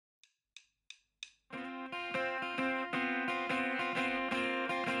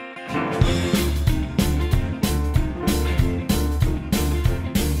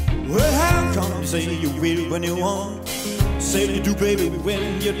say you will when you want. Say you do, baby,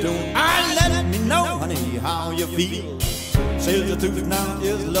 when you don't. Let me know, honey, how you feel. Say the truth now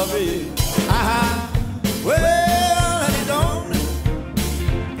is love it. Well, honey, don't.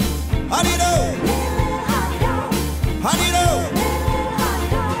 Honey, don't. Honey, don't.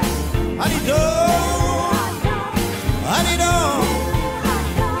 Honey, don't. Honey, don't.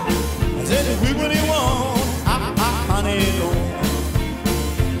 I said the truth when you want. Honey, don't.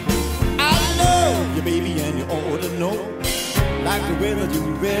 I love you, baby, and you ought to know. Like the way that you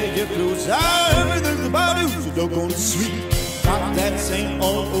wear your clothes, everything about you so doggone sweet. Got that same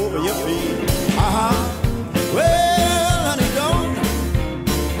all over your feet. Well, honey, don't.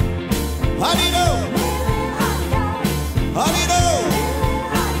 Honey, don't. Honey, don't.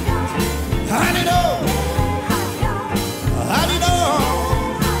 Honey, don't. Honey, don't.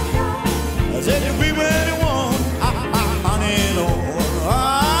 I said you be where you want. Honey, don't.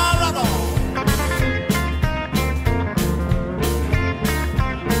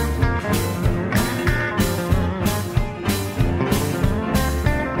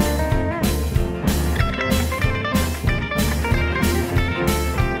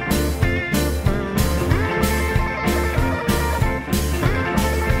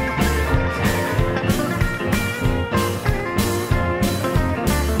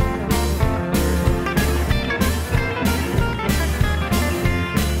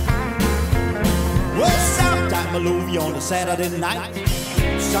 On a Saturday night,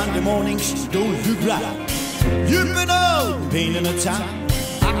 Sunday morning, she's going to right. You've been old, pain in the time.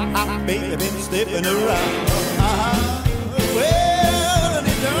 Baby, been stepping around. Well,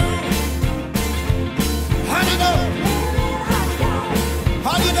 honey, don't. Honey, don't.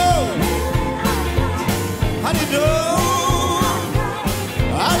 Honey, don't. Honey, don't.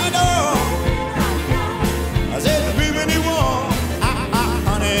 Honey, don't. I said, be when you want.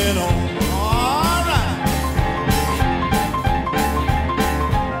 Honey, don't.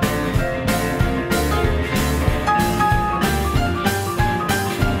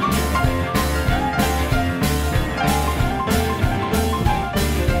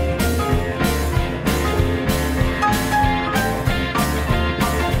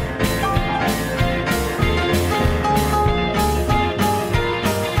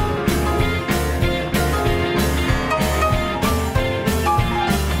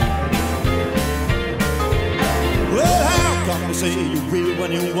 Say you will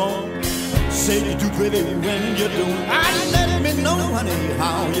when you want. Say you do, baby, when you don't. Let me know, honey,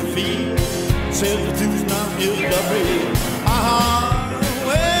 how you feel. Say the truth now is the real.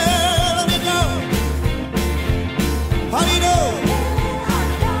 Well, honey, don't. Honey, don't.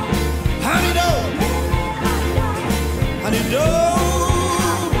 Honey, don't. Honey,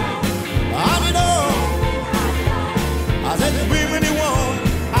 don't. Honey, don't. I said you will when you want.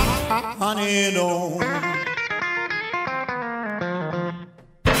 Honey, don't.